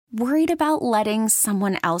Worried about letting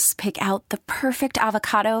someone else pick out the perfect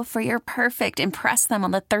avocado for your perfect impress them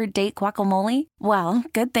on the third date guacamole? Well,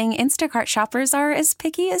 good thing Instacart shoppers are as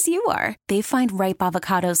picky as you are. They find ripe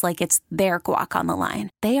avocados like it's their guac on the line.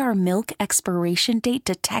 They are milk expiration date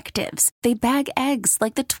detectives. They bag eggs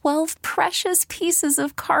like the 12 precious pieces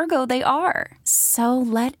of cargo they are. So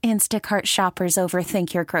let Instacart shoppers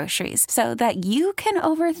overthink your groceries so that you can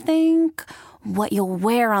overthink what you'll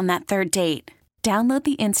wear on that third date. Download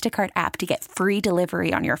the Instacart app to get free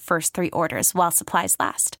delivery on your first 3 orders while supplies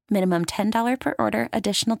last. Minimum $10 per order.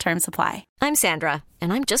 Additional terms apply. I'm Sandra,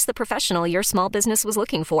 and I'm just the professional your small business was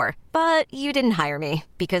looking for. But you didn't hire me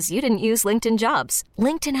because you didn't use LinkedIn Jobs.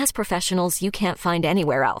 LinkedIn has professionals you can't find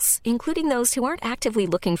anywhere else, including those who aren't actively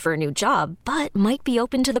looking for a new job, but might be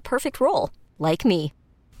open to the perfect role, like me.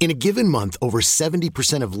 In a given month, over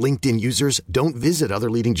 70% of LinkedIn users don't visit other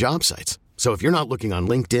leading job sites. So if you're not looking on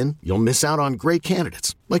LinkedIn, you'll miss out on great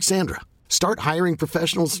candidates like Sandra. Start hiring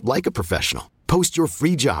professionals like a professional. Post your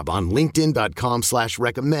free job on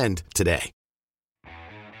linkedin.com/recommend today.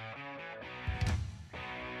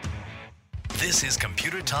 This is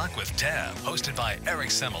Computer Talk with Tab, hosted by Eric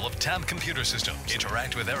Semmel of Tab Computer Systems.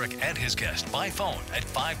 Interact with Eric and his guest by phone at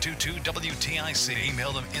 522-WTIC.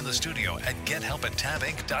 Email them in the studio at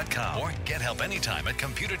gethelp@tabinc.com or get help anytime at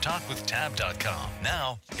computertalkwithtab.com.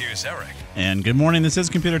 Now, here's Eric. And good morning. This is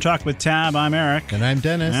Computer Talk with Tab. I'm Eric. And I'm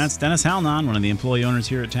Dennis. That's Dennis Halnon, one of the employee owners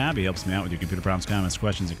here at Tab. He helps me out with your computer problems, comments,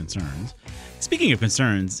 questions, and concerns. Speaking of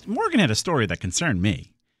concerns, Morgan had a story that concerned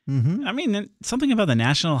me. Mm-hmm. I mean, something about the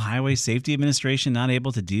National Highway Safety Administration not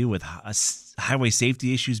able to deal with highway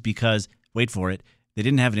safety issues because, wait for it, they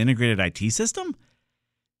didn't have an integrated IT system?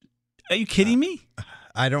 Are you kidding me?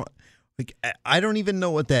 I don't even know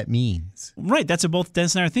what that means. Right. That's what both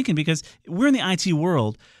Dennis and I are thinking, because we're in the IT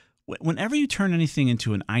world. Whenever you turn anything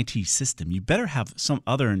into an IT system, you better have some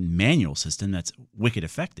other manual system that's wicked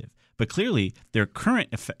effective. But clearly, their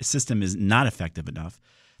current system is not effective enough.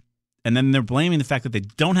 And then they're blaming the fact that they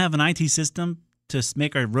don't have an IT system to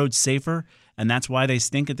make our roads safer, and that's why they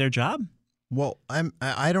stink at their job? Well,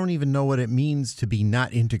 I don't even know what it means to be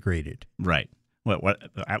not integrated. Right.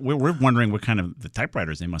 We're wondering what kind of the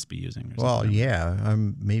typewriters they must be using. Or well, something. yeah.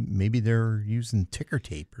 Maybe they're using ticker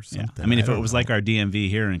tape or something. Yeah. I mean, if it was like our DMV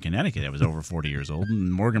here in Connecticut, it was over 40 years old.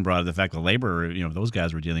 And Morgan brought up the fact that labor, those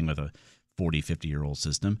guys were dealing with a 40, 50-year-old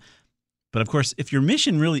system. But of course, if your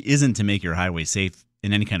mission really isn't to make your highway safe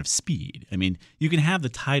in any kind of speed, I mean, you can have the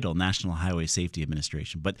title National Highway Safety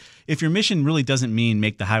Administration, but if your mission really doesn't mean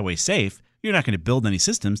make the highway safe, you're not going to build any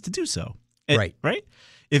systems to do so. Right. Right?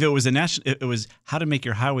 If it was it was how to make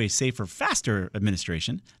your highway safer faster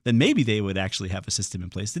administration, then maybe they would actually have a system in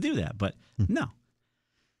place to do that. But no,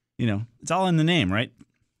 it's all in the name, right?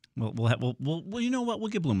 Well, you know what? We'll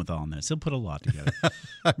get Blumenthal on this. He'll put a law together.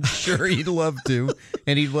 I'm sure he'd love to,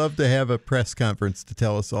 and he'd love to have a press conference to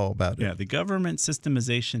tell us all about it. Yeah, the Government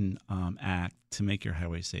Systemization Act to make your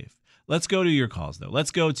highway safe. Let's go to your calls, though.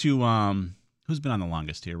 Let's go to who's been on the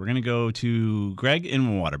longest here. We're going to go to Greg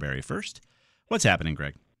in Waterbury first. What's happening,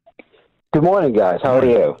 Greg? Good morning, guys. How are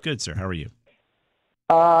you? Good, sir. How are you?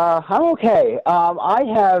 I'm okay. I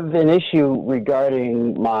have an issue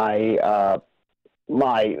regarding my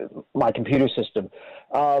computer system.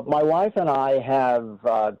 My wife and I have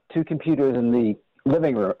 2 computers in the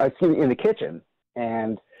living room, in the kitchen,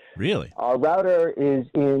 and really, our router is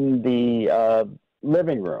in the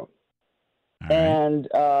living room. Right. And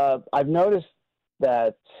I've noticed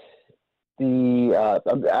that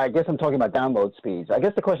I guess I'm talking about download speeds. I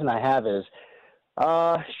guess the question I have is,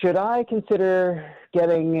 should I consider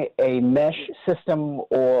getting a mesh system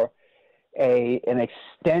or an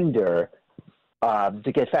extender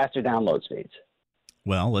to get faster download speeds?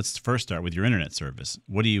 Well, let's first start with your internet service.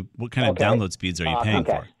 What kind of download speeds are you paying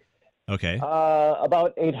for? Okay.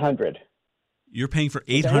 About 800. You're paying for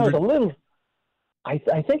 800? I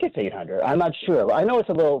think it's 800. I'm not sure. I know it's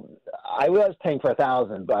a little. I was paying for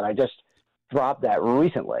 1,000, but I just dropped that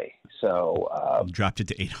recently. So dropped it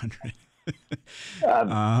to 800.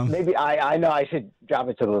 Maybe I know I should drop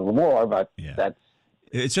it to a little more, but that's.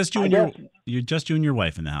 It's just you and you're just you and your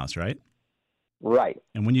wife in the house, right? Right.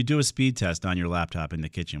 And when you do a speed test on your laptop in the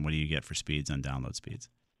kitchen, what do you get for speeds on download speeds?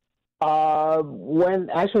 When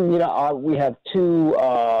actually, we have 2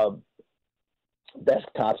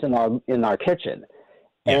 desktops in our kitchen,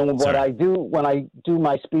 and what I do when I do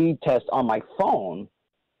my speed test on my phone,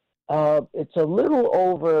 it's a little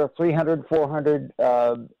over 300, 400,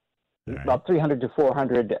 about 300 to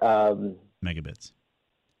 400 megabits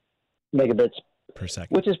per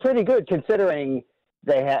second, which is pretty good considering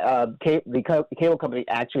they the cable company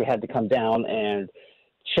actually had to come down and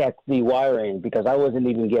check the wiring because I wasn't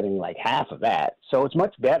even getting like half of that. So it's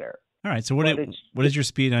much better. All right. So what is your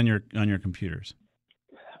speed on your computers?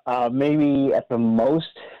 Maybe at the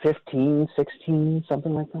most 15, 16,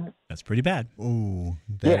 something like that. That's pretty bad. Ooh,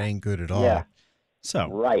 that ain't good at all. Yeah. So,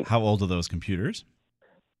 right. How old are those computers?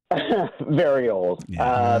 Very old.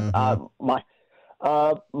 Yeah.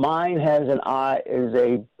 Mine has I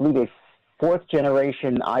believe a 4th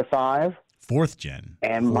generation i5. 4th gen.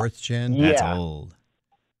 And 4th gen. Yeah. That's old.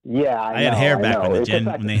 Yeah, I had know, hair back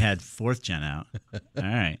when they had 4th gen out. All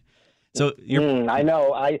right. So I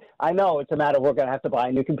know. I know. It's a matter of we're going to have to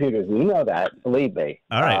buy new computers. You know that. Believe me.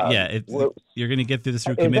 All right. You're going to get through this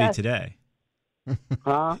through committee today.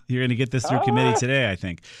 Huh? You're going to get this through committee today, I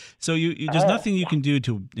think. So there's nothing you can do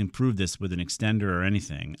to improve this with an extender or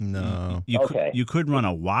anything. No. You could run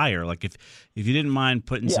a wire. Like if you didn't mind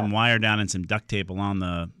putting some wire down and some duct tape along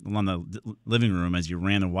the living room as you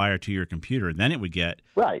ran the wire to your computer, then it would get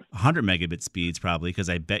 100 megabit speeds probably, because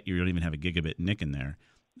I bet you don't even have a gigabit NIC in there.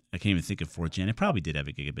 I can't even think of 4th gen. It probably did have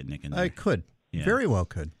a gigabit NIC in there. I could. Yeah. Very well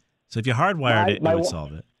could. So if you hardwired it would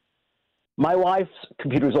solve it. My wife's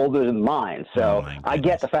computer is older than mine, so I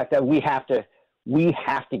get the fact that we have to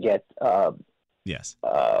get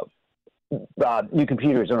new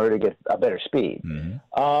computers in order to get a better speed.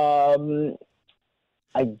 Mm-hmm.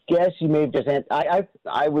 I guess you may have just.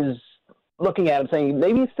 I was looking at it saying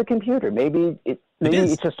maybe it's the computer. Maybe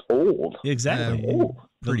it's just old. Exactly.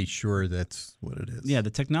 Pretty sure that's what it is. Yeah,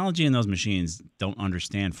 the technology in those machines don't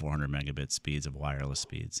understand 400 megabit speeds of wireless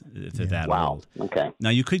speeds. If they're that old. Okay.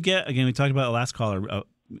 Now you could get, again, we talked about the last caller,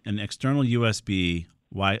 an external USB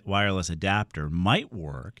wireless adapter might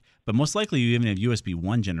work, but most likely you even have USB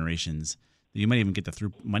 1 generations. You might even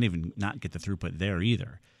not get the throughput there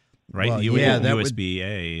either, right? Well, USB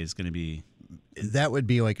A is going to be. That would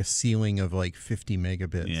be like a ceiling of like 50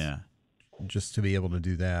 megabits. Yeah. Just to be able to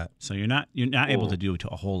do that. So you're not able to do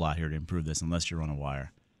a whole lot here to improve this unless you're on a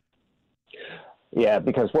wire. Yeah,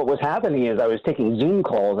 because what was happening is I was taking Zoom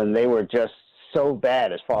calls and they were just so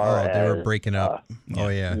bad as far as they were breaking up.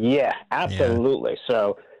 Yeah, absolutely. Yeah.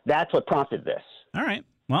 So that's what prompted this. All right.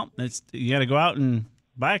 Well, you got to go out and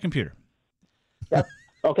buy a computer. Yep.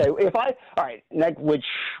 Okay. Which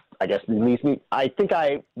I guess leads me. I think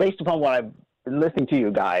based upon what I've been listening to you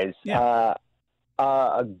guys. Yeah.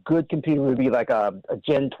 A good computer would be like a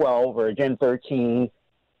Gen 12 or a Gen 13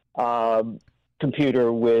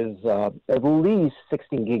 computer with at least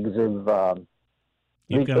 16 gigs of.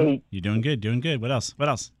 You're doing good. What else?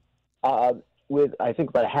 With I think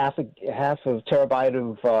about half a terabyte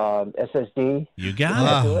of SSD. You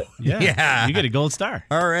got it. Yeah. You get a gold star.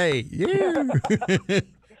 All right. Yeah.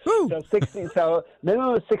 So 60. So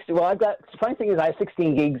minimum of 60. Well, the funny thing is I have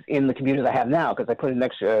 16 gigs in the computers I have now because I put an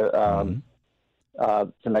extra.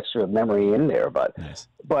 Some extra memory in there, but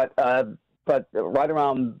right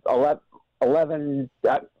around 11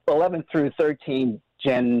 through 13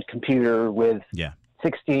 gen computer with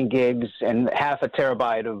 16 gigs and half a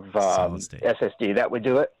terabyte of SSD. That would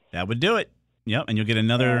do it. That would do it. Yep, and you'll get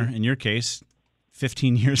another, in your case,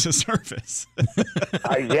 15 years of service.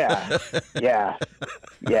 Yeah,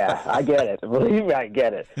 I get it. Believe me, I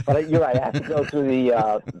get it. But you're right. I have to go through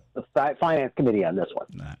the finance committee on this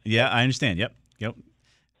one. Yeah, I understand. Yep.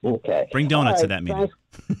 Okay. Bring donuts to that meeting.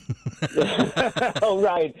 Oh,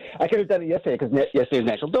 right. I could have done it yesterday because yesterday was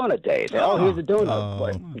National Donut Day. Here's a donut.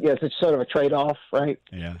 But, yes, it's sort of a trade-off, right?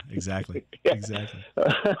 Yeah, exactly. Exactly.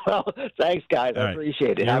 Well, thanks, guys. I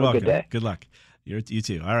appreciate it. Have a good day. Good luck. You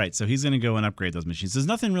too. All right, so he's going to go and upgrade those machines. There's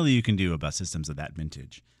nothing really you can do about systems of that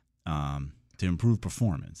vintage to improve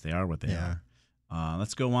performance. They are what they are.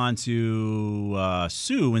 Let's go on to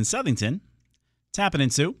Sue in Southington. What's happening,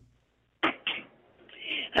 Sue?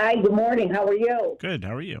 Hi, good morning. How are you? Good.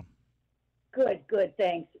 How are you? Good,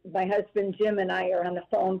 thanks. My husband Jim and I are on the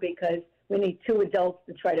phone because we need two adults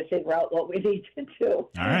to try to figure out what we need to do.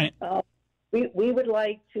 All right. We would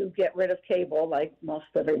like to get rid of cable like most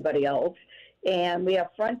everybody else. And we have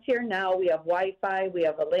Frontier now. We have Wi-Fi. We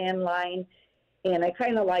have a landline. And I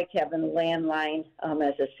kind of like having the landline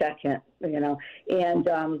as a second, and,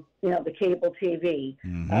 the cable TV.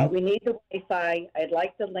 Mm-hmm. We need the Wi-Fi. I'd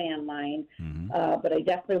like the landline, but I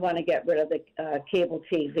definitely want to get rid of the cable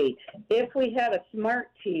TV. If we had a smart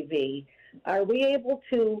TV, are we able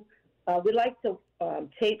to, we like to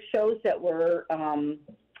tape shows that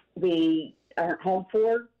we aren't home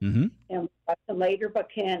for and watch them later, but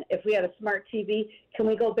if we had a smart TV, can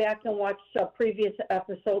we go back and watch previous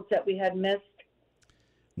episodes that we had missed?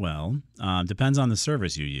 Well, depends on the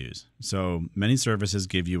service you use. So many services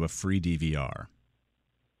give you a free DVR.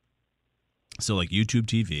 So like YouTube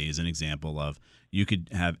TV is an example of You could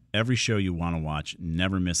have every show you want to watch,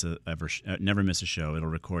 never miss a show. It'll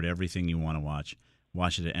record everything you want to watch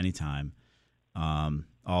it at any time,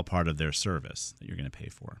 all part of their service that you're going to pay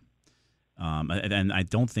for. And I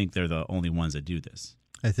don't think they're the only ones that do this.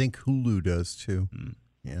 I think Hulu does too.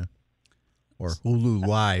 Yeah. Or Hulu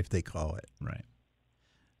Live, they call it. Right.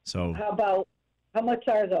 So how much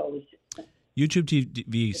are those? YouTube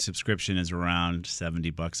TV subscription is around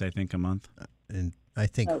 $70, I think, a month. And I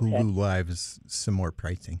think Hulu Live is similar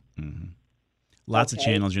pricing. Mm-hmm. Lots of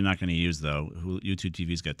channels you're not going to use, though. YouTube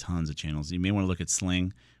TV's got tons of channels. You may want to look at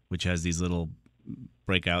Sling, which has these little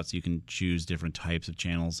breakouts. You can choose different types of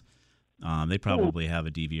channels. They probably have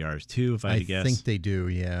a DVRs, too, if I had to guess. I think they do,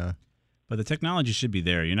 yeah. But the technology should be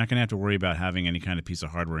there. You're not going to have to worry about having any kind of piece of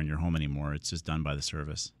hardware in your home anymore. It's just done by the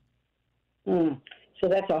service. So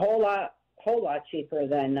that's a whole lot cheaper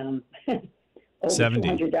than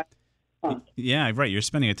 $200 a month. Yeah, right. You're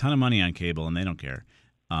spending a ton of money on cable, and they don't care.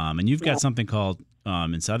 And you've got something called,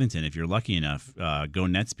 in Southington, if you're lucky enough, Go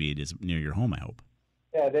NetSpeed is near your home, I hope.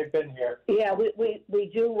 Yeah, they've been here. Yeah,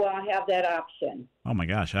 we do have that option. Oh, my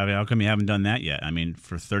gosh. How come you haven't done that yet? I mean,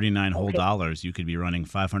 for $39 whole, you could be running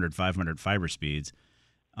 500 fiber speeds.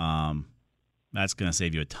 That's going to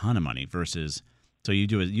save you a ton of money versus... So you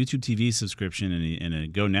do a YouTube TV subscription and a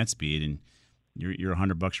Go NetSpeed, and you're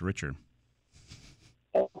 $100 richer.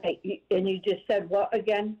 Okay, and you just said what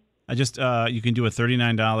again? I just you can do a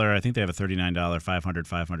 $39. I think they have a $39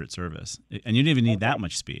 500 service, and you don't even need that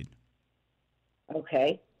much speed.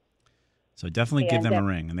 Okay. So definitely give them a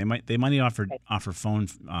ring, and they might offer phone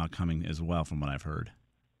coming as well, from what I've heard.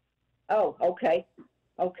 Oh, okay.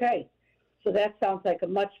 So that sounds like a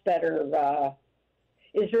much better.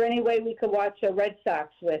 Is there any way we could watch a Red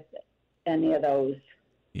Sox with any of those?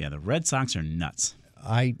 Yeah, the Red Sox are nuts.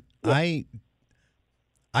 I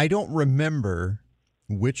don't remember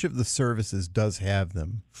which of the services does have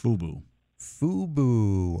them. Fubo.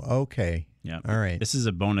 Okay. Yeah. All right. This is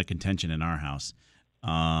a bone of contention in our house,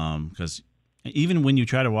 because even when you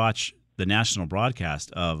try to watch the national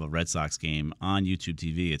broadcast of a Red Sox game on YouTube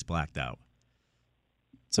TV, it's blacked out.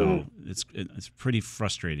 So it's pretty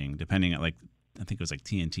frustrating. Depending on, like, I think it was like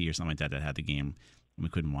TNT or something like that had the game, and we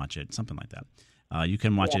couldn't watch it. Something like that. You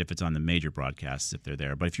can watch it if it's on the major broadcasts if they're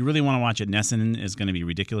there. But if you really want to watch it, NESN is going to be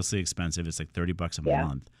ridiculously expensive. It's like $30 a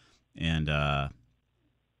month. And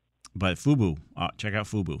but Fubo, check out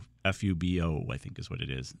Fubo. Fubo, I think is what it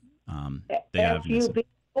is. They have Fubo?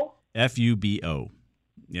 Fubo.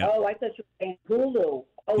 Yeah. Oh, I thought you were saying Hulu.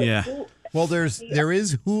 Oh, yeah. Well, there is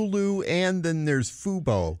Hulu, and then there's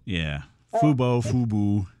Fubo. Yeah.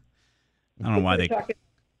 Fubo. I don't know why they talking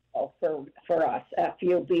for us.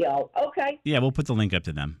 Fubo. Okay. Yeah, we'll put the link up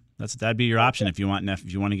to them. That'd be your option if you want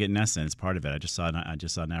to get NESN. It's part of it. I just saw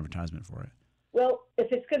an advertisement for it. Well,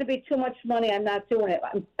 if it's going to be too much money, I'm not doing it.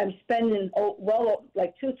 I'm spending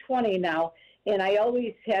like $220 now, and I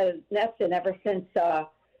always had NESN ever since for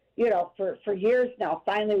years now.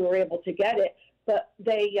 Finally, we were able to get it, but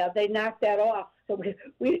they knocked that off. So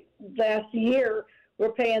we last year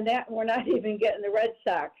we're paying that, and we're not even getting the Red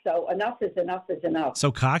Sox. So enough is enough is enough.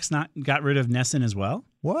 So Cox got rid of NESN as well?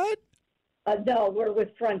 What? No, we're with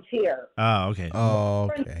Frontier. Oh, okay. Oh,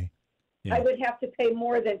 okay. Yeah. I would have to pay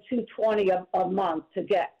more than $220 a month to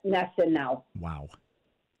get NESN now. Wow.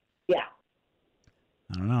 Yeah.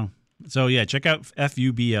 I don't know. So yeah, check out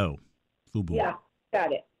Fubo. Fubo. Yeah,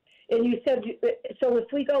 got it. And you said so.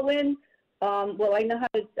 If we go in, will I know how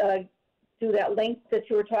to do that link that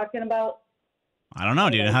you were talking about? I don't know.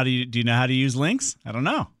 Do you know how to use links? I don't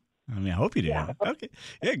know. I mean, I hope you do. Yeah. Okay.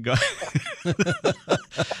 Yeah, go. I'll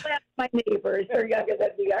ask my neighbors. They're younger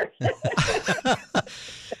than we are.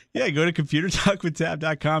 Yeah, go to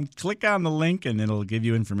computertalkwithtab.com, click on the link, and it'll give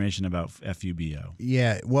you information about Fubo.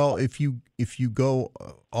 Yeah, well, if you go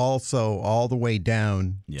also all the way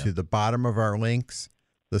down to the bottom of our links,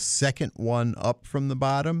 the second one up from the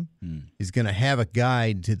bottom is going to have a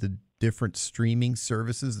guide to the different streaming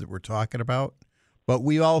services that we're talking about. But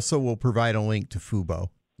we also will provide a link to Fubo.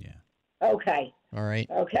 Yeah. Okay. All right.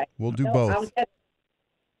 Okay. We'll do both.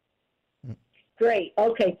 Great.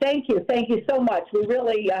 Okay. Thank you. Thank you so much. We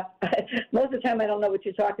really, most of the time I don't know what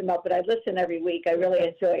you're talking about, but I listen every week. I really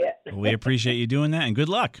enjoy it. Well, we appreciate you doing that, and good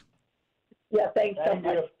luck. Yeah, thanks so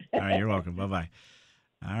much. All right, you're welcome. Bye-bye.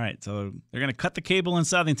 All right, so they're going to cut the cable in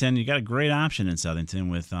Southington. You got a great option in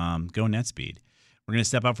Southington with Go NetSpeed. We're going to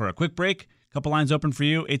step out for a quick break. A couple lines open for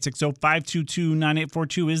you.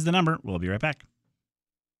 860-522-9842 is the number. We'll be right back.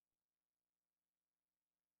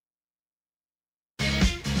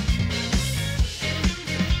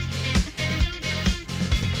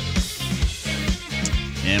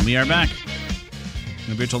 And we are back.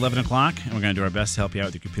 We'll be here till 11 o'clock, and we're going to do our best to help you out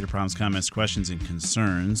with your computer problems, comments, questions, and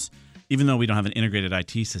concerns. Even though we don't have an integrated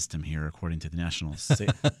IT system here, according to the National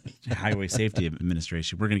Highway Safety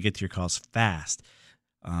Administration, we're going to get to your calls fast.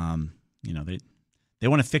 They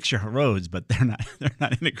want to fix your roads, but they're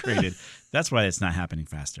not integrated. That's why it's not happening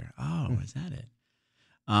faster. Oh, is that it?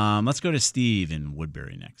 Let's go to Steve in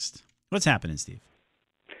Woodbury next. What's happening, Steve?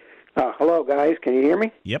 Hello, guys. Can you hear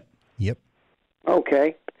me? Yep.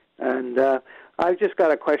 Okay. And I've just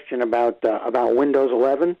got a question about Windows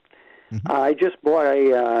 11. Mm-hmm. I just bought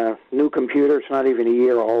a new computer. It's not even a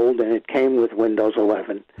year old, and it came with Windows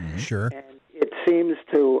 11. Mm-hmm. Sure. And it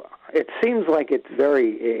seems like it's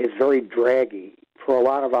very draggy for a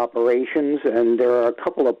lot of operations, and there are a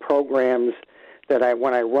couple of programs that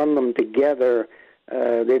when I run them together,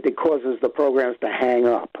 it causes the programs to hang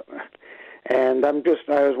up. And I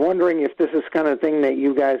was wondering if this is kind of thing that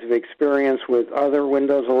you guys have experienced with other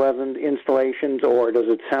Windows 11 installations, or does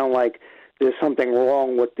it sound like there's something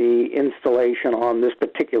wrong with the installation on this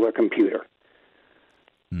particular computer?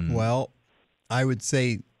 Well, I would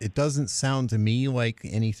say it doesn't sound to me like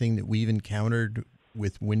anything that we've encountered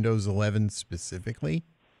with Windows 11 specifically.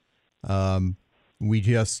 We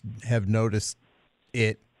just have noticed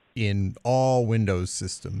it in all Windows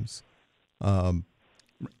systems.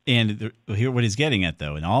 And here, what he's getting at,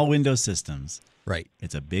 though, in all Windows systems, right,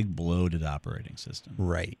 it's a big bloated operating system.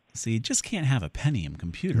 Right. So you just can't have a Pentium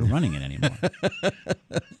computer running it anymore.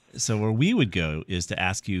 So where we would go is to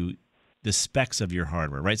ask you the specs of your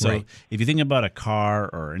hardware, right? So if you think about a car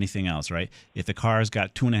or anything else, right? If the car's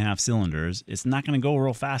got 2.5 cylinders, it's not going to go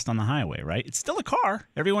real fast on the highway, right? It's still a car.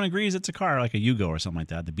 Everyone agrees it's a car, like a Yugo or something like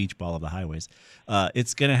that, the beach ball of the highways.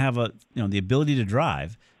 It's going to have the ability to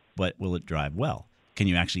drive, but will it drive well? Can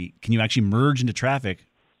you actually merge into traffic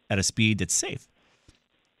at a speed that's safe?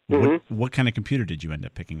 Mm-hmm. What kind of computer did you end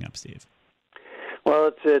up picking up, Steve?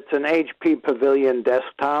 Well, it's an HP Pavilion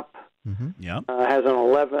desktop. Mm-hmm. Yep. Has an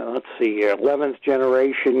 11th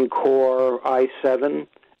generation Core i7.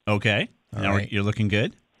 Okay. Now you're looking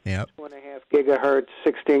good. Yep. 2.5 gigahertz,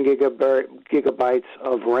 16 gigabytes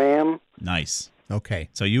of RAM. Nice. Okay.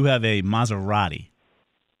 So you have a Maserati,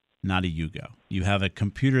 not a Yugo. You have a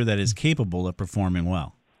computer that is capable of performing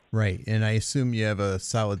well. Right. And I assume you have a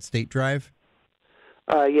solid state drive?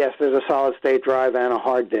 Yes, there's a solid state drive and a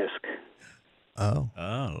hard disk.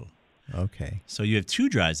 Oh. Okay. So you have two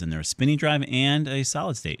drives in there, a spinning drive and a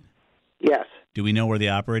solid state. Yes. Do we know where the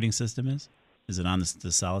operating system is? Is it on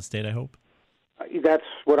the solid state, I hope? That's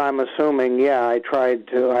what I'm assuming. Yeah,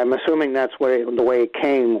 I'm assuming that's the way it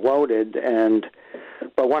came loaded.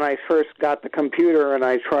 But when I first got the computer and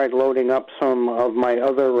I tried loading up some of my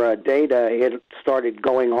other data, it started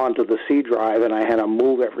going onto the C drive, and I had to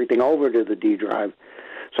move everything over to the D drive.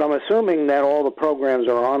 So I'm assuming that all the programs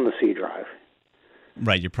are on the C drive.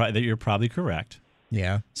 Right, you're probably correct.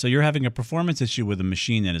 Yeah. So you're having a performance issue with a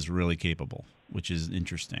machine that is really capable, which is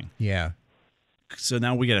interesting. Yeah. So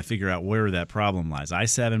now we got to figure out where that problem lies.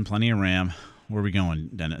 i7, plenty of RAM. Where are we going,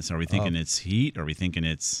 Dennis? Are we thinking it's heat? Are we thinking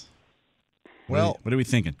it's... What are we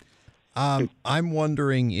thinking? I'm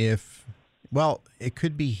wondering if... Well, it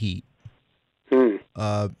could be heat.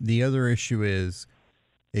 The other issue is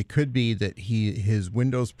it could be that his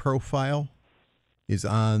Windows profile is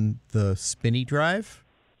on the spinny drive.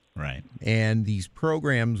 Right. And these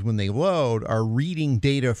programs, when they load, are reading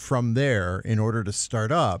data from there in order to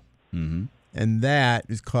start up. Mm-hmm. And that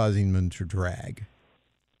is causing them to drag.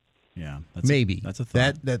 Yeah. That's a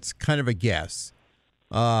thought. That's kind of a guess.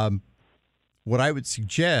 What I would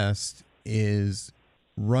suggest is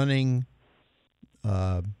running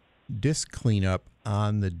disk cleanup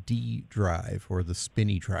on the D drive or the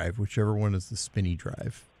spinny drive, whichever one is the spinny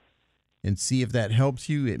drive, and see if that helps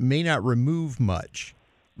you. It may not remove much,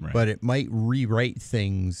 but it might rewrite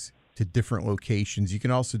things to different locations. You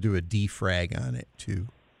can also do a defrag on it too.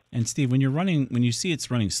 And Steve, when you see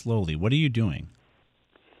it's running slowly, what are you doing?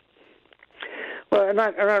 Well, I'm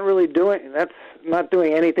not really doing. That's not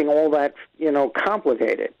doing anything all that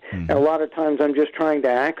complicated. Mm-hmm. And a lot of times, I'm just trying to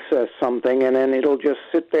access something, and then it'll just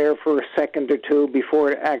sit there for a second or two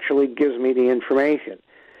before it actually gives me the information.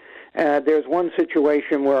 There's one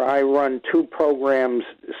situation where I run two programs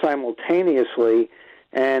simultaneously,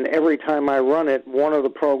 and every time I run it, one of the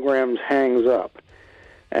programs hangs up.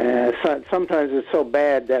 Sometimes it's so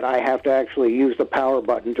bad that I have to actually use the power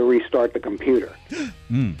button to restart the computer.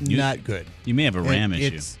 Not good. You may have a RAM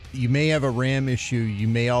issue. You may have a RAM issue. You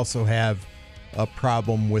may also have a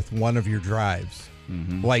problem with one of your drives,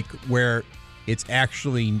 like where it's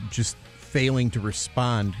actually just failing to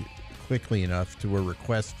respond quickly enough to a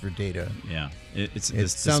request for data. Yeah, it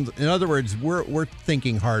sounds. In other words, we're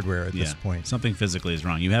thinking hardware at this point. Something physically is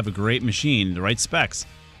wrong. You have a great machine, the right specs,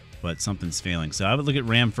 but something's failing. So I would look at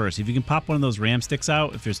RAM first. If you can pop one of those RAM sticks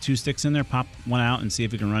out, if there's 2 sticks in there, pop one out and see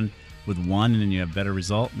if you can run with one, and then you have a better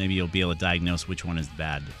result. Maybe you'll be able to diagnose which one is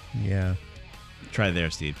bad. Yeah. Try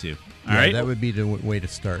there, Steve, too. All right. That would be the way to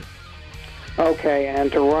start. Okay,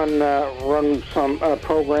 and to run some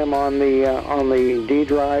program on the D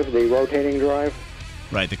drive, the rotating drive.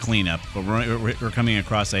 Right, the cleanup. But we're coming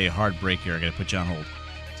across a hard break here. I got to put you on hold.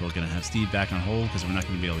 So we're going to have Steve back on hold because we're not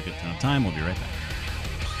going to be able to get enough time. We'll be right back.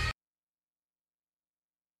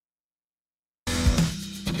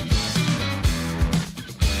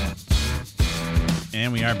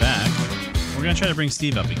 And we are back. We're going to try to bring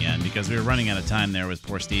Steve up again because we were running out of time there with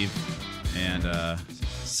poor Steve. And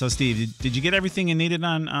so, Steve, did you get everything you needed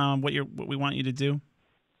on what we want you to do?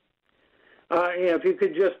 Yeah, if you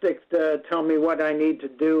could just tell me what I need to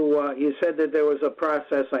do. You said that there was a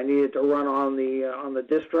process I needed to run on the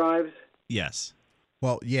disk drives. Yes.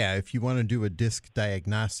 Well, yeah. If you want to do a disk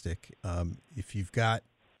diagnostic, if you've got,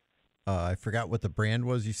 I forgot what the brand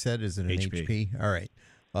was. You said, is it an HP? All right.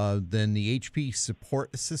 Then the HP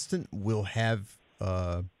Support Assistant will have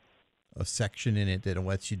a section in it that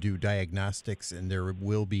lets you do diagnostics, and there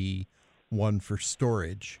will be one for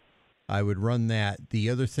storage. I would run that. The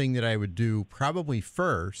other thing that I would do probably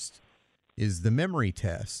first is the memory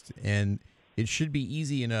test, and it should be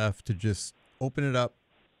easy enough to just open it up,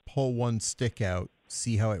 pull one stick out,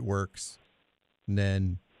 see how it works, and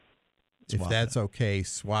then if that's okay,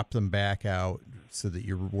 swap them back out so that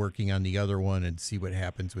you're working on the other one and see what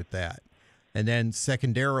happens with that. And then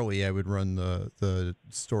secondarily, I would run the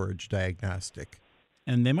storage diagnostic.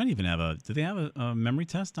 And they might even have do they have a memory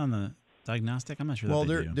test on the diagnostic? I'm not sure. Well,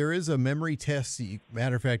 there is a memory test.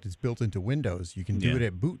 Matter of fact, it's built into Windows. You can do it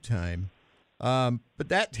at boot time. But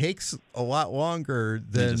that takes a lot longer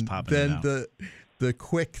than the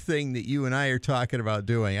quick thing that you and I are talking about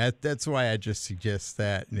doing. That's why I just suggest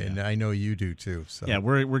that, and I know you do too. So yeah,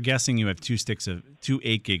 we're guessing you have two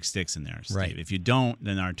 8-gig sticks in there, Steve. Right. If you don't,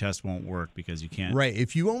 then our test won't work because you can't. Right.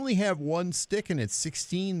 If you only have one stick and it's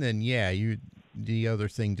 16, then the other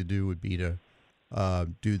thing to do would be to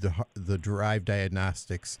do the drive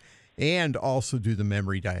diagnostics and also do the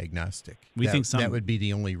memory diagnostic. We think that would be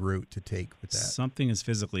the only route to take with that. Something is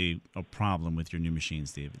physically a problem with your new machine,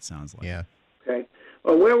 Steve. It sounds like. Yeah. Okay.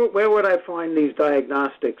 Well, where would I find these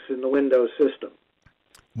diagnostics in the Windows system?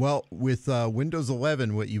 Well, with Windows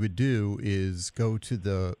 11, what you would do is go to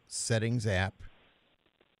the Settings app.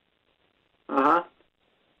 Uh-huh.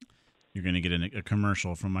 You're going to get a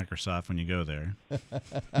commercial from Microsoft when you go there.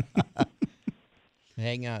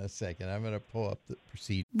 Hang on a second. I'm going to pull up the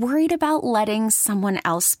procedure. Worried about letting someone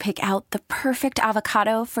else pick out the perfect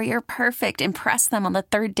avocado for your perfect impress them on the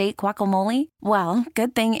third date guacamole? Well,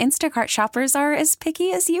 good thing Instacart shoppers are as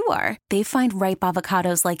picky as you are. They find ripe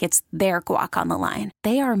avocados like it's their guac on the line.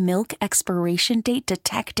 They are milk expiration date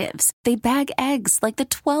detectives. They bag eggs like the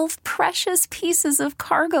 12 precious pieces of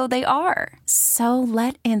cargo they are. So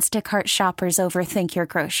let Instacart shoppers overthink your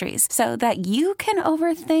groceries so that you can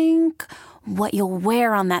overthink what you'll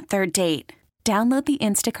wear on that third date. Download the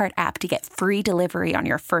Instacart app to get free delivery on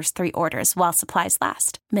your first 3 orders while supplies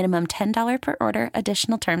last. Minimum $10 per order.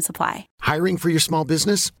 Additional terms apply. Hiring for your small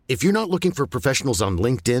business? If you're not looking for professionals on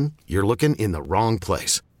LinkedIn, you're looking in the wrong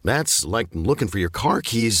place. That's like looking for your car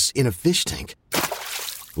keys in a fish tank.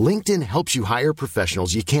 LinkedIn helps you hire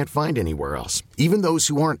professionals you can't find anywhere else, even those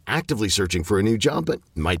who aren't actively searching for a new job but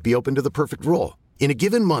might be open to the perfect role. In a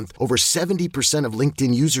given month, over 70% of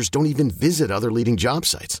LinkedIn users don't even visit other leading job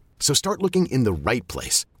sites. So start looking in the right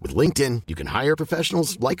place. With LinkedIn, you can hire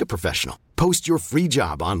professionals like a professional. Post your free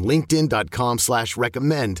job on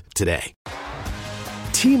linkedin.com/recommend today.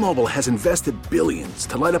 T-Mobile has invested billions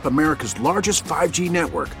to light up America's largest 5G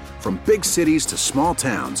network, from big cities to small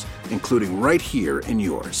towns, including right here in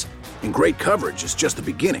yours. And great coverage is just the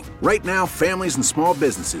beginning. Right now, families and small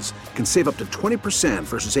businesses can save up to 20%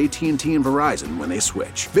 versus AT&T and Verizon when they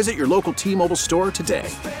switch. Visit your local T-Mobile store today.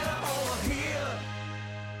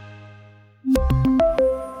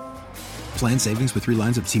 Plan savings with 3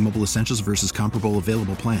 lines of T-Mobile Essentials versus comparable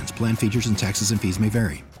available plans. Plan features and taxes and fees may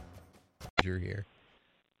vary. Here.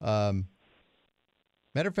 Matter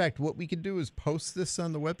of fact, what we can do is post this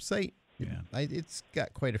on the website. Yeah. It's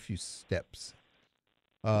got quite a few steps.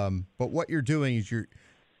 But what you're doing is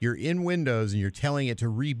you're in Windows and you're telling it to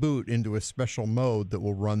reboot into a special mode that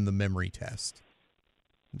will run the memory test.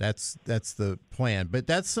 That's the plan. But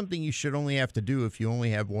that's something you should only have to do if you only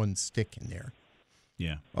have one stick in there.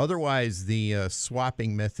 Yeah. Otherwise, the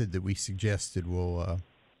swapping method that we suggested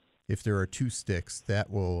If there are 2 sticks, that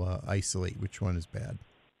will isolate which one is bad.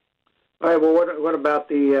 All right. Well, what about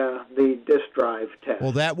the disk drive test?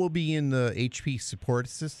 Well, that will be in the HP Support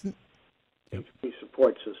Assistant. HP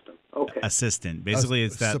Support System. Okay. Assistant. Basically,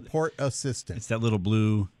 it's that Support Assistant. It's that little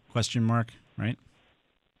blue question mark, right?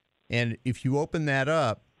 And if you open that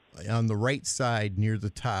up, on the right side near the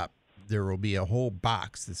top, there will be a whole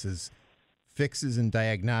box that says Fixes and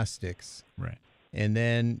Diagnostics. Right. And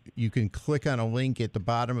then you can click on a link at the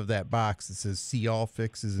bottom of that box that says See All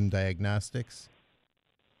Fixes and Diagnostics.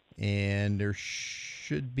 And there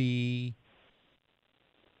should be,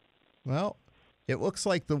 well, it looks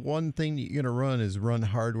like the one thing that you're going to run is run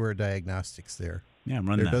hardware diagnostics there. Yeah, run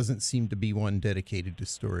there that. There doesn't seem to be one dedicated to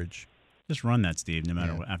storage. Just run that, Steve, no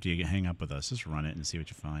matter what. After you hang up with us, just run it and see what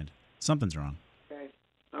you find. Something's wrong. Okay.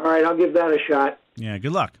 All right, I'll give that a shot. Yeah,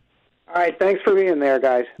 good luck. All right, thanks for being there,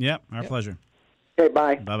 guys. Yep, our pleasure. Okay,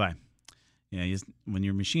 bye. Bye-bye. Yeah, when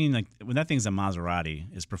your machine, like when that thing's a Maserati,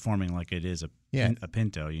 is performing like it is a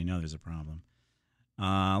Pinto, you know there's a problem.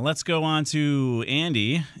 Let's go on to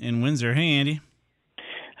Andy in Windsor. Hey, Andy.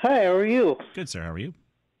 Hi, how are you? Good, sir. How are you?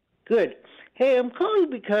 Good. Hey, I'm calling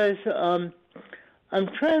because I'm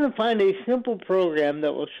trying to find a simple program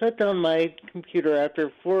that will shut down my computer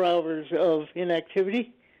after 4 hours of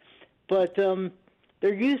inactivity. But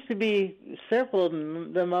there used to be several of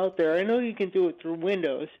them out there. I know you can do it through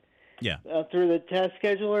Windows. Yeah. Through the task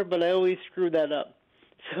scheduler, but I always screw that up.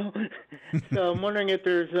 So I'm wondering if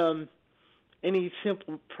there's any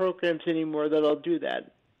simple programs anymore that'll do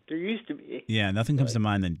that. There used to be. Yeah, nothing comes to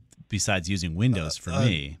mind besides using Windows for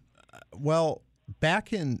me. Well,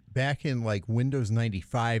 back in like Windows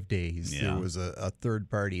 95 days, there was a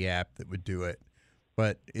third-party app that would do it.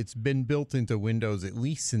 But it's been built into Windows at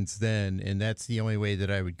least since then, and that's the only way that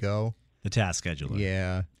I would go. The task scheduler.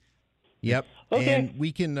 Yeah. Yep. Okay. And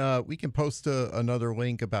we can post another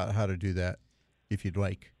link about how to do that if you'd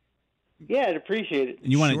like. Yeah, I'd appreciate it.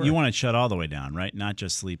 And you want it shut all the way down, right? Not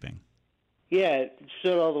just sleeping. Yeah,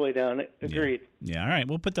 shut all the way down. Agreed. Yeah. All right.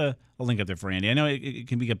 We'll put a link up there for Andy. I know it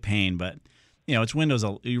can be a pain, but it's Windows.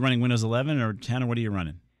 Are you running Windows 11 or 10, or what are you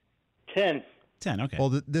running? 10. 10. Okay.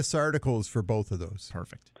 Well, this article is for both of those.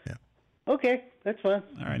 Perfect. Yeah. Okay, that's fine.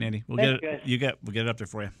 All right, Andy. We'll Thanks, get it. guys. We'll get it up there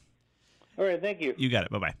for you. All right. Thank you. You got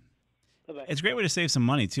it. Bye-bye. Bye-bye. It's a great way to save some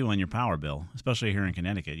money, too, on your power bill, especially here in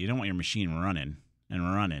Connecticut. You don't want your machine running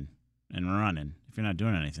and running and running if you're not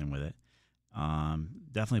doing anything with it.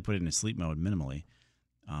 Definitely put it in sleep mode minimally.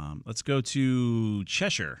 Let's go to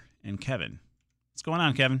Cheshire and Kevin. What's going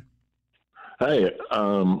on, Kevin? Hey,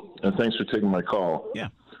 and thanks for taking my call. Yeah.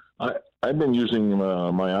 I've been using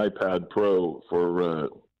my iPad Pro for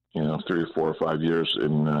 3 or 4 or 5 years,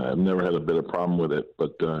 and I've never had a bit of problem with it.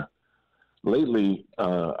 But lately,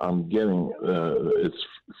 I'm getting it's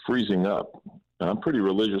freezing up. And I'm pretty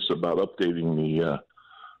religious about updating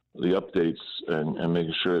the updates and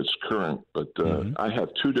making sure it's current. But I have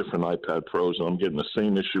 2 different iPad Pros, and I'm getting the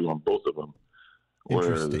same issue on both of them,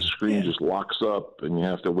 where the screen just locks up, and you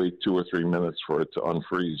have to wait 2 or 3 minutes for it to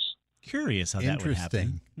unfreeze. Curious how that would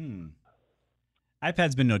happen.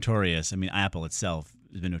 iPad's been notorious. I mean, Apple itself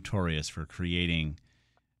has been notorious for creating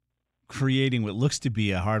what looks to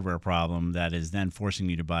be a hardware problem that is then forcing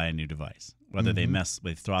you to buy a new device. Whether they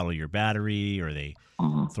throttle your battery, or they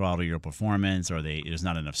throttle your performance, or there's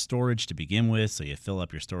not enough storage to begin with, so you fill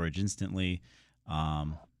up your storage instantly.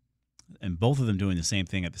 And both of them doing the same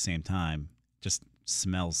thing at the same time just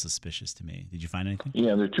smells suspicious to me. Did you find anything?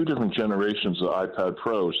 Yeah, they're 2 different generations of iPad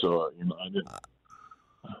Pro, so I'm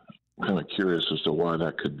kind of curious as to why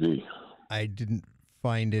that could be. I didn't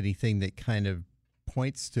find anything that kind of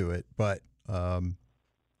points to it, but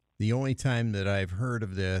the only time that I've heard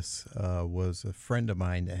of this was a friend of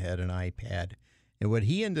mine that had an iPad, and what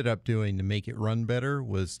he ended up doing to make it run better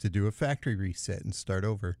was to do a factory reset and start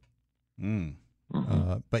over.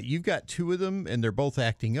 But you've got 2 of them, and they're both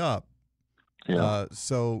acting up. Yeah.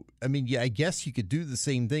 So, I mean, I guess you could do the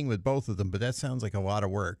same thing with both of them, but that sounds like a lot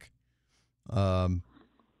of work. I'm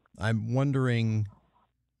wondering.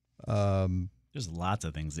 There's lots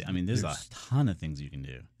of things. I mean, there's a ton of things you can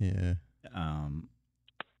do. Yeah.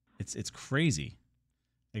 It's crazy.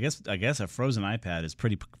 I guess a frozen iPad is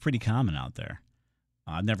pretty common out there.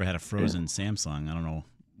 I've never had a frozen Samsung. I don't know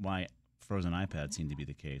why frozen iPads seem to be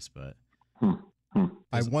the case, but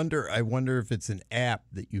I wonder if it's an app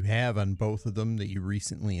that you have on both of them that you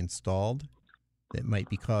recently installed that might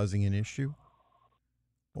be causing an issue,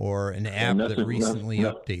 or an app that recently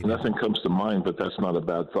updated. Nothing comes to mind, but that's not a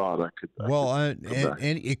bad thought.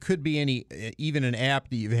 And it could be even an app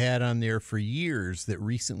that you've had on there for years that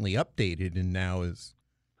recently updated and now is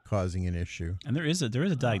causing an issue. And there is a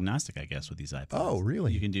diagnostic, I guess, with these iPads. Oh,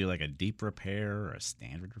 really? You can do like a deep repair or a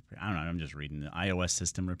standard repair. I don't know. I'm just reading the iOS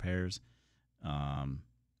system repairs.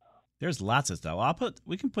 There's lots of stuff.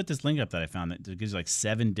 We can put this link up that I found that gives you like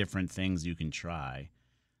 7 different things you can try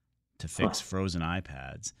to fix frozen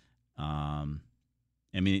iPads. I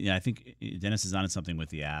mean, I think Dennis is on something with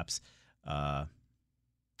the apps.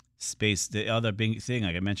 Space. The other big thing,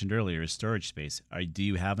 like I mentioned earlier, is storage space. Do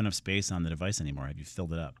you have enough space on the device anymore? Have you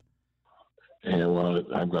filled it up? Yeah, well,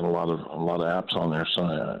 I've got a lot of apps on there,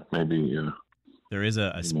 so maybe. There is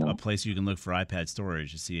a place you can look for iPad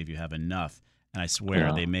storage to see if you have enough, and I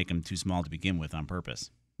swear they make them too small to begin with on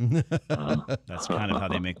purpose. That's kind of how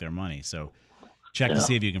they make their money. So check to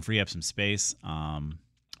see if you can free up some space.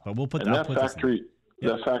 But we'll put that factory.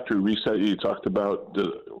 That factory reset you talked about.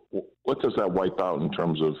 What does that wipe out in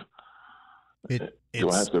terms of? Do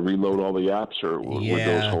I have to reload all the apps, or would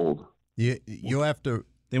those hold? You'll have to.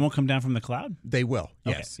 They won't come down from the cloud? They will.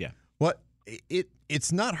 Yes. Okay, yeah.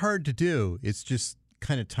 It's not hard to do. It's just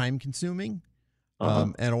kind of time consuming,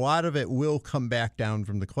 and a lot of it will come back down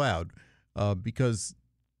from the cloud because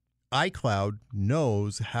iCloud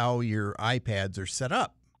knows how your iPads are set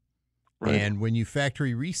up. Right. And when you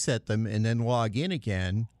factory reset them and then log in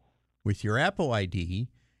again with your Apple ID,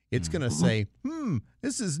 it's going to say,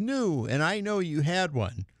 this is new, and I know you had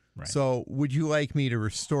one. Right. So would you like me to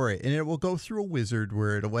restore it? And it will go through a wizard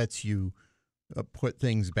where it lets you put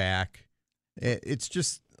things back. It's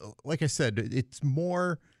just, like I said, it's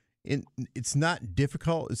not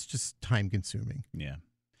difficult. It's just time consuming. Yeah.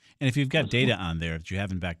 And if you've got data on there that you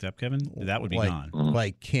haven't backed up, Kevin, that would be gone.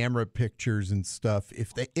 Like camera pictures and stuff.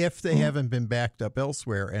 If they haven't been backed up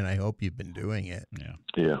elsewhere, and I hope you've been doing it.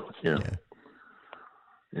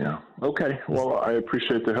 Yeah. Okay. Well, I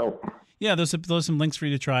appreciate the help. Yeah, there's some links for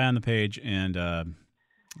you to try on the page, and I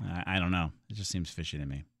don't know. It just seems fishy to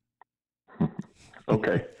me.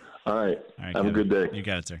 Okay. All right. Have Kevin, a good day. You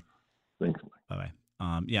got it, sir. Thanks. Bye-bye.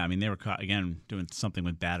 I mean, they were caught, again, doing something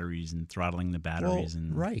with batteries and throttling the batteries.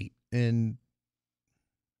 Right. And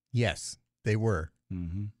yes, they were.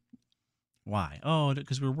 Mm-hmm. Why? Oh,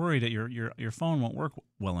 because we're worried that your phone won't work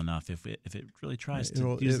well enough if it really tries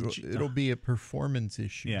to. It'll be a performance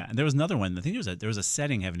issue. Yeah, and there was another one. I think there was a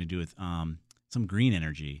setting having to do with some green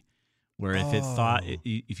energy, where if it thought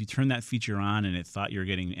if you turn that feature on and it thought you were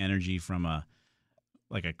getting energy from a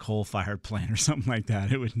coal-fired plant or something like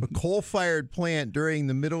that, a coal-fired plant during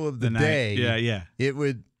the middle of the day. Yeah. It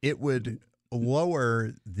would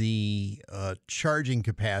lower the charging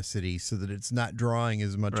capacity so that it's not drawing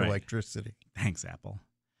as much electricity. Thanks, Apple.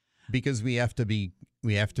 Because we have to be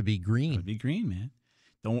green. Be green, man.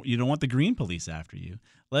 You don't want the green police after you.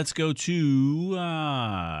 Let's go to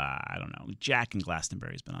I don't know. Jack in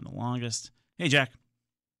Glastonbury's been on the longest. Hey, Jack.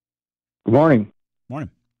 Good morning. Morning.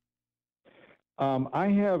 I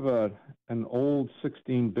have an old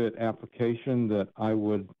 16-bit application that I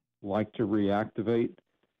would like to reactivate,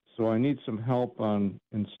 so I need some help on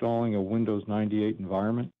installing a Windows 98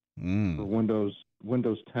 environment for Windows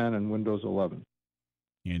 10 and Windows 11.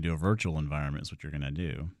 You're going to do a virtual environment is what you're going to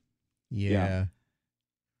do. Yeah.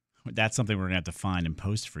 That's something we're going to have to find and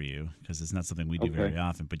post for you because it's not something we do very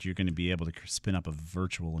often, but you're going to be able to spin up a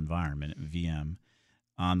virtual environment, VM,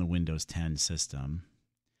 on the Windows 10 system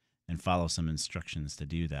and follow some instructions to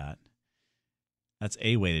do that. That's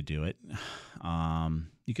a way to do it.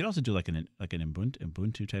 You could also do like an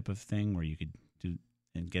Ubuntu type of thing where you could do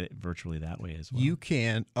and get it virtually that way as well. You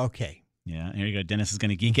can. Okay. Yeah. Here you go. Dennis is going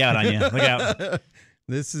to geek out on you. Look out.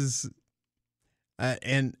 This is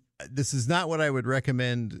not what I would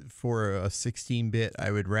recommend for a 16-bit.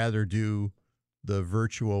 I would rather do the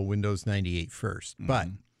virtual Windows 98 first. Mm-hmm. But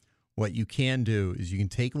what you can do is you can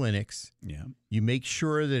take Linux. Yeah. You make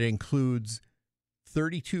sure that it includes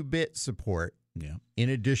 32-bit support. Yeah. In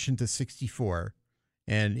addition to 64.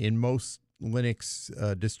 And in most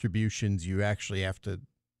Linux distributions, you actually have to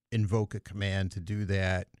invoke a command to do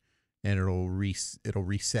that, and it'll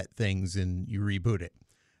reset things and you reboot it.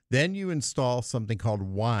 Then you install something called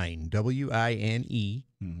Wine, W-I-N-E,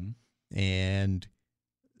 and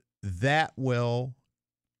that will,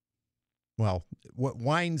 well, what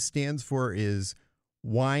Wine stands for is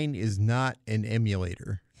Wine is not an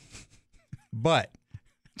emulator, but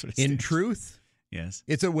in truth, yes,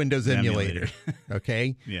 it's a Windows emulator.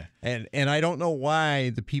 Okay? Yeah. And I don't know why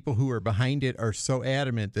the people who are behind it are so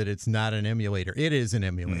adamant that it's not an emulator. It is an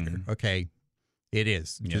emulator. Okay? It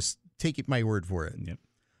is. Yep. Just take my word for it. Yep.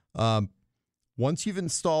 Once you've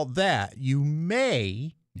installed that, you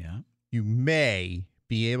may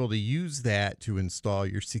be able to use that to install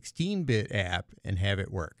your 16-bit app and have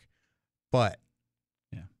it work. But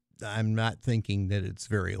I'm not thinking that it's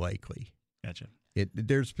very likely. Gotcha.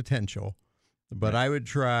 There's potential, but I would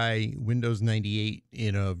try Windows 98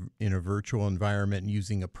 in a virtual environment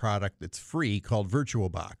using a product that's free called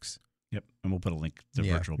VirtualBox. Yep, and we'll put a link to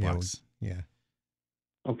VirtualBox. Yeah.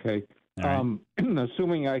 Okay. Right.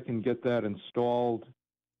 Assuming I can get that installed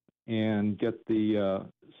and get the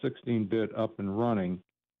 16-bit up and running,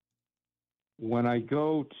 when I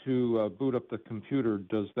go to boot up the computer,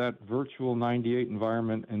 does that virtual 98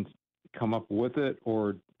 environment come up with it,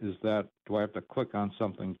 or do I have to click on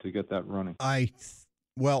something to get that running?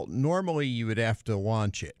 Well, normally you would have to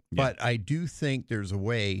launch it, but I do think there's a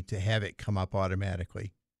way to have it come up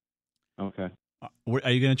automatically. Okay.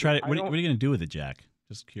 Are you going to try it? What are you going to do with it, Jack?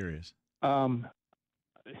 Just curious.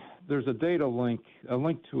 There's a link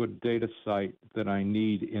to a data site that I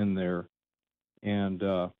need in there, and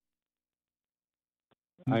I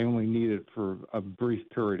only need it for a brief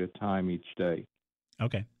period of time each day.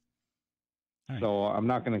 Okay. All right. So I'm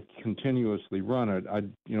not going to continuously run it.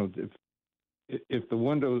 If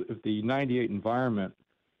the 98 environment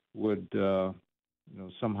would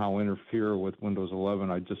somehow interfere with Windows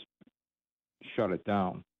 11, I'd just shut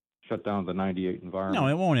down the 98 environment. No,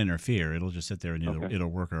 it won't interfere. It'll just sit there and it'll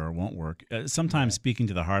work or it won't work. Sometimes speaking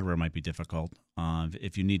to the hardware might be difficult.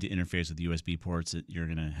 If you need to interface with USB ports, you're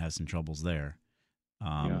going to have some troubles there.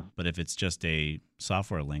 But if it's just a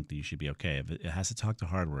software link, then you should be okay. If it has to talk to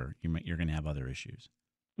hardware, you're going to have other issues.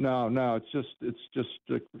 No, it's just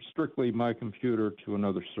strictly my computer to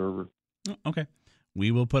another server. Okay.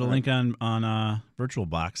 We will put a link on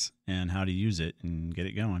VirtualBox and how to use it and get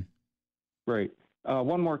it going. Great.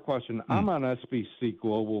 One more question. I'm on SBC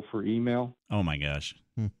Global for email. Oh my gosh.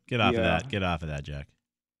 Get off of that. Get off of that, Jack.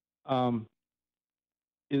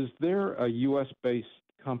 Is there a US-based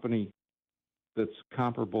company that's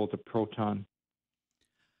comparable to Proton?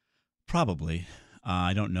 Probably.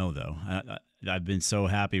 I don't know, though. I've been so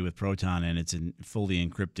happy with Proton and its fully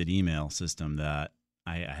encrypted email system that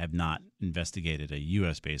I have not investigated a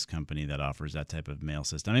U.S.-based company that offers that type of mail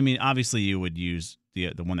system. I mean, obviously, you would use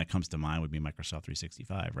the one that comes to mind would be Microsoft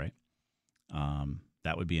 365, right?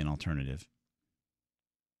 That would be an alternative.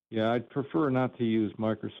 Yeah, I'd prefer not to use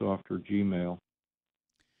Microsoft or Gmail.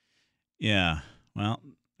 Yeah, well,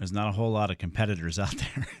 there's not a whole lot of competitors out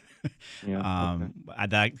there.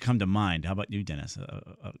 That come to mind. How about you, Dennis?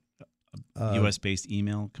 A U.S.-based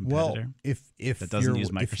email competitor? Well, if that doesn't use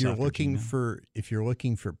Microsoft, if you're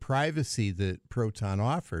looking for privacy that Proton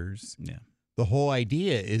offers, the whole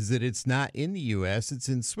idea is that it's not in the U.S., it's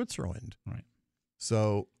in Switzerland. Right.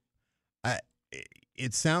 So,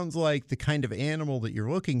 it sounds like the kind of animal that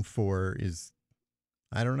you're looking for is,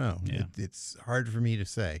 I don't know. Yeah. It's hard for me to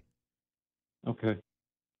say. Okay.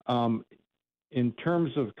 In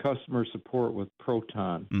terms of customer support with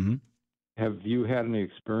Proton, have you had any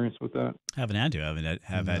experience with that? Haven't had to.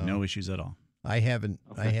 Have had no issues at all. I haven't.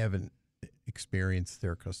 Okay. I haven't experienced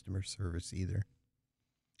their customer service either.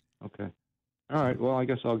 Okay. All right. Well, I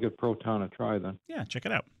guess I'll give Proton a try then. Yeah, check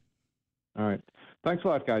it out. All right. Thanks a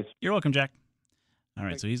lot, guys. You're welcome, Jack. All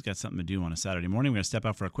right, so he's got something to do on a Saturday morning. We're going to step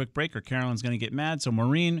out for a quick break, or Carolyn's going to get mad. So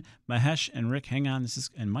Maureen, Mahesh, and Rick, hang on.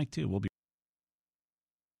 And Mike too. We'll be.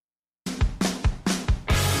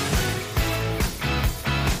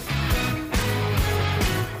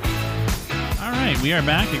 All right, we are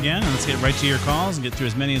back again, and let's get right to your calls and get through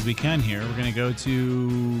as many as we can here. We're going to go to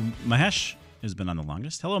Mahesh, who's been on the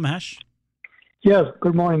longest. Hello, Mahesh. Yes.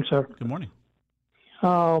 Good morning, sir. Good morning.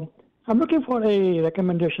 I'm looking for a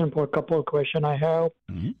recommendation for a couple of questions I have.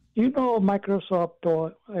 Mm-hmm. You know,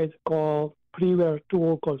 Microsoft is called freeware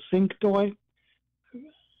tool called SyncToy.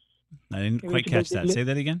 I didn't quite catch that. Say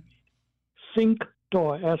that again.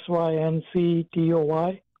 SyncToy,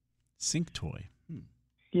 SYNCTOY. SyncToy.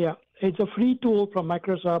 Yeah, it's a free tool from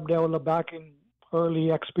Microsoft developed back in early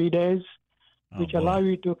XP days, which allow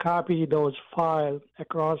you to copy those files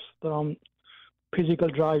across from physical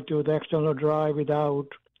drive to the external drive without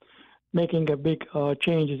making a big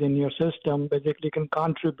changes in your system. Basically, you can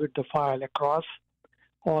contribute the file across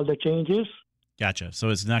all the changes. Gotcha. So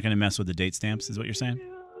it's not going to mess with the date stamps, is what you're saying?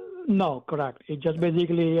 No, correct. It just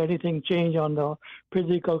basically anything change on the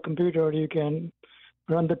physical computer, you can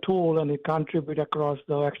run the tool and it contribute across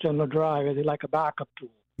the external drive as like a backup tool.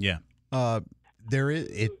 Yeah. There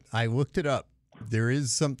is. I looked it up. There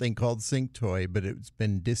is something called SyncToy, but it's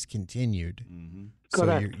been discontinued. Mm-hmm. So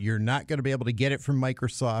Correct. you're not going to be able to get it from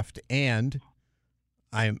Microsoft, and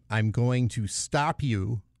I'm going to stop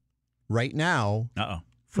you right now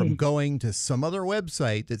from going to some other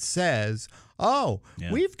website that says,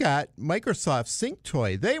 we've got Microsoft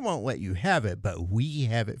SyncToy. They won't let you have it, but we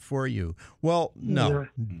have it for you. Well, no,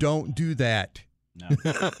 don't do that.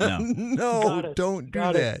 No, don't do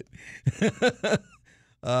that.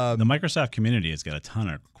 The Microsoft community has got a ton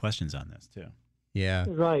of questions on this, too. Yeah.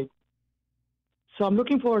 Right. So I'm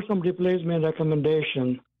looking for some replacement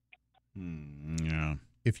recommendation. Yeah.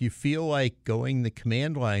 If you feel like going the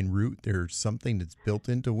command line route, there's something that's built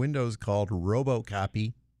into Windows called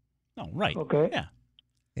RoboCopy. Oh, right. Okay. Yeah.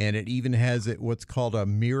 And it even has what's called a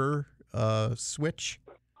mirror switch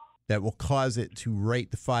that will cause it to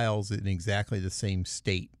write the files in exactly the same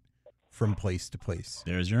state from place to place.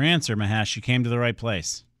 There's your answer, Mahesh. You came to the right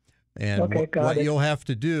place. And what you'll have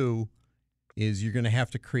to do is you're going to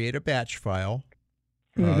have to create a batch file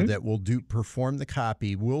that will perform the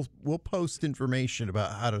copy. We'll post information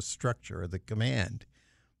about how to structure the command,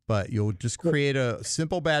 but you'll just create a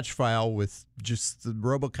simple batch file with just the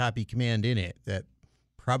RoboCopy command in it. That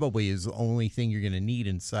probably is the only thing you're going to need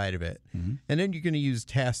inside of it. And then you're going to use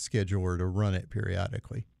Task Scheduler to run it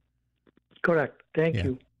periodically. Correct. Thank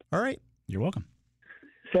you. All right. You're welcome.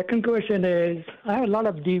 Second question is, I have a lot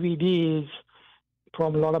of DVDs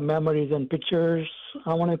from a lot of memories and pictures.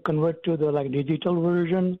 I want to convert to the digital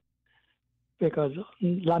version because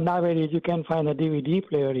nowadays you can't find a DVD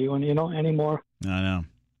player even, anymore. I know.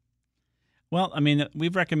 Well, I mean,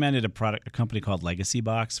 we've recommended a company called Legacy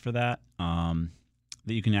Box for that.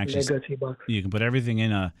 That you can actually Legacy Box. You can put everything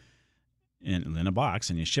in a box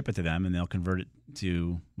and you ship it to them and they'll convert it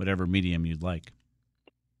to whatever medium you'd like.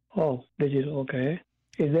 Oh, digital. Okay.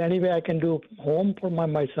 Is there any way I can do home for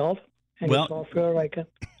myself? Any software I can?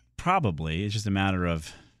 Probably. It's just a matter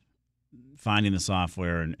of finding the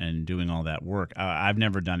software and doing all that work. I've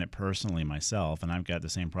never done it personally myself, and I've got the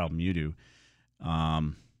same problem you do. I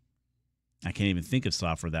can't even think of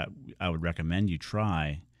software that I would recommend you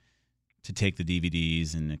try to take the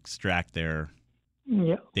DVDs and extract their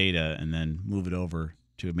data and then move it over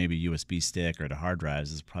to maybe a USB stick or to hard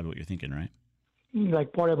drives is probably what you're thinking, right?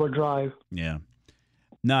 Like portable drive. Yeah.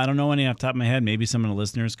 No, I don't know any off the top of my head. Maybe some of the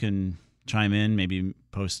listeners can chime in, maybe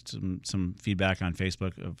post some feedback on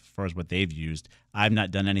Facebook as far as what they've used. I've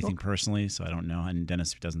not done anything personally, so I don't know. And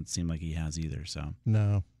Dennis doesn't seem like he has either. So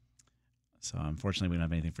no. So unfortunately, we don't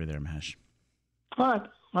have anything for you there, Mahesh. All right.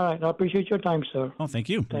 I appreciate your time, sir. Oh, thank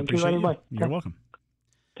you. Thank you very much. You're welcome.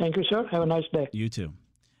 Thank you, sir. Have a nice day. You too.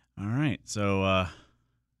 All right. So,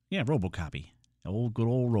 RoboCopy. Good old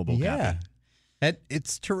RoboCopy. Yeah.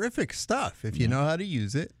 It's terrific stuff if you know how to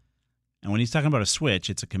use it. And when he's talking about a switch,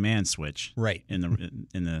 it's a command switch, right? In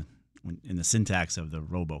the syntax of the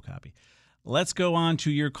RoboCopy. Let's go on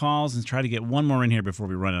to your calls and try to get one more in here before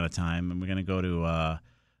we run out of time. And we're going to go to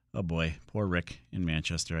oh boy, poor Rick in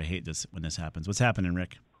Manchester. I hate this when this happens. What's happening,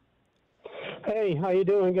 Rick? Hey, how you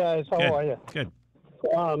doing, guys? How are you? Good.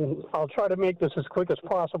 I'll try to make this as quick as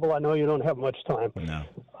possible. I know you don't have much time. No.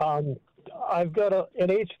 I've got an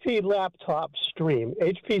HP laptop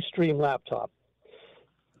HP Stream laptop.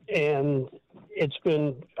 And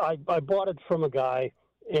I bought it from a guy,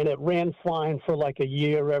 and it ran fine for like a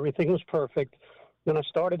year. Everything was perfect. Then I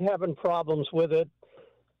started having problems with it,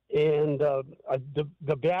 and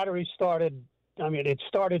the battery started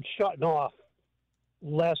shutting off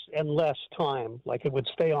less and less time. Like it would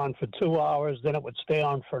stay on for 2 hours, then it would stay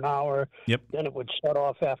on for an hour. Yep. Then it would shut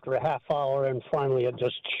off after a half hour, and finally it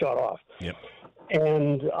just shut off. Yep.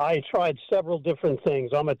 And I tried several different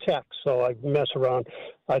things. I'm a tech, so I mess around.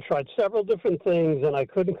 I tried several different things, and I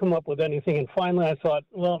couldn't come up with anything. And finally I thought,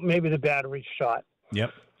 well, maybe the battery's shot.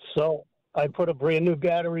 Yep. So I put a brand new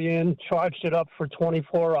battery in, charged it up for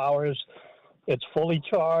 24 hours. It's fully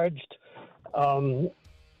charged. I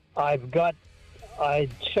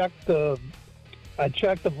checked the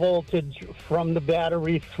voltage from the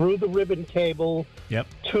battery through the ribbon cable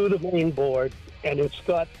to the main board, and it's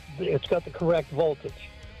got the correct voltage.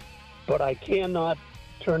 But I cannot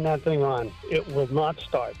turn that thing on. It will not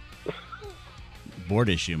start.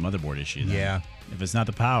 Motherboard issue. Then. Yeah. If it's not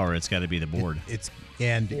the power, it's got to be the board. That's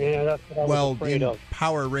what I was afraid of.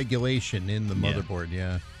 Power regulation in the motherboard,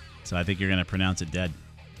 yeah. So I think you're going to pronounce it dead.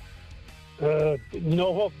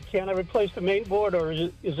 No hope. Can I replace the main board, or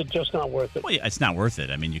is it just not worth it? Well, it's not worth it.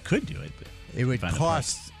 I mean, you could do it. But it would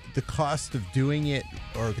cost the cost of doing it,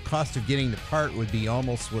 or the cost of getting the part would be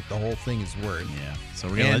almost what the whole thing is worth. Yeah. So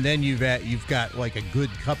we're gonna then you've got like a good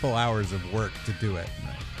couple hours of work to do it.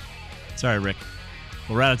 Right. Sorry, Rick.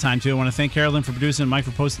 Well, we're out of time, too. I want to thank Carolyn for producing and Mike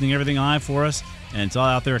for posting everything live for us. And it's all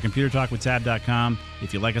out there at ComputerTalkWithTab.com.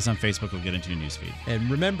 If you like us on Facebook, we'll get into your newsfeed. And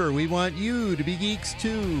remember, we want you to be geeks,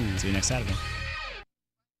 too. See you next Saturday.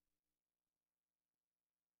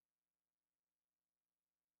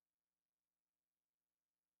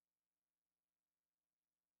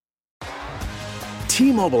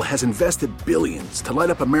 T-Mobile has invested billions to light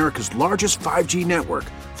up America's largest 5G network,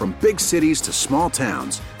 from big cities to small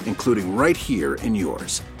towns, including right here in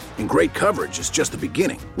yours. And great coverage is just the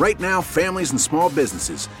beginning. Right now, families and small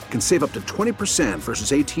businesses can save up to 20%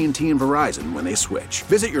 versus AT&T and Verizon when they switch.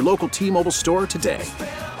 Visit your local T-Mobile store today.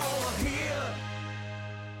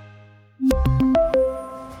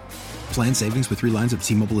 Plan savings with 3 lines of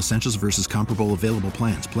T-Mobile Essentials versus comparable available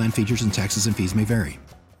plans. Plan features and taxes and fees may vary.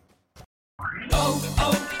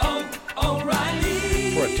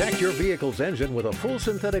 Protect your vehicle's engine with a full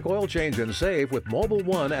synthetic oil change and save with Mobil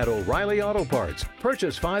 1 at O'Reilly Auto Parts.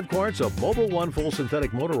 Purchase 5 quarts of Mobil 1 full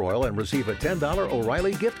synthetic motor oil and receive a $10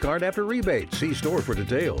 O'Reilly gift card after rebate. See store for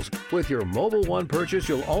details. With your Mobil 1 purchase,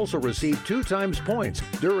 you'll also receive 2 times points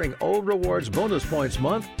during O Rewards Bonus Points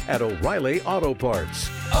Month at O'Reilly Auto Parts.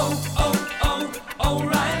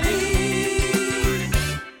 O'Reilly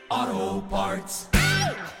Auto Parts.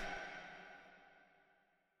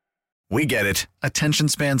 We get it. Attention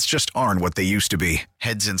spans just aren't what they used to be.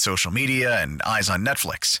 Heads in social media and eyes on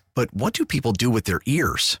Netflix. But what do people do with their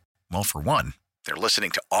ears? Well, for one, they're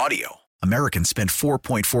listening to audio. Americans spend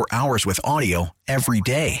 4.4 hours with audio every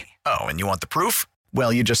day. Oh, and you want the proof?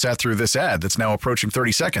 Well, you just sat through this ad that's now approaching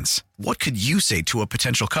 30 seconds. What could you say to a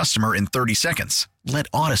potential customer in 30 seconds? Let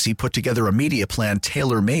Odyssey put together a media plan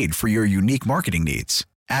tailor-made for your unique marketing needs.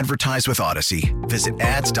 Advertise with Odyssey. Visit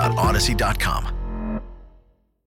ads.odyssey.com.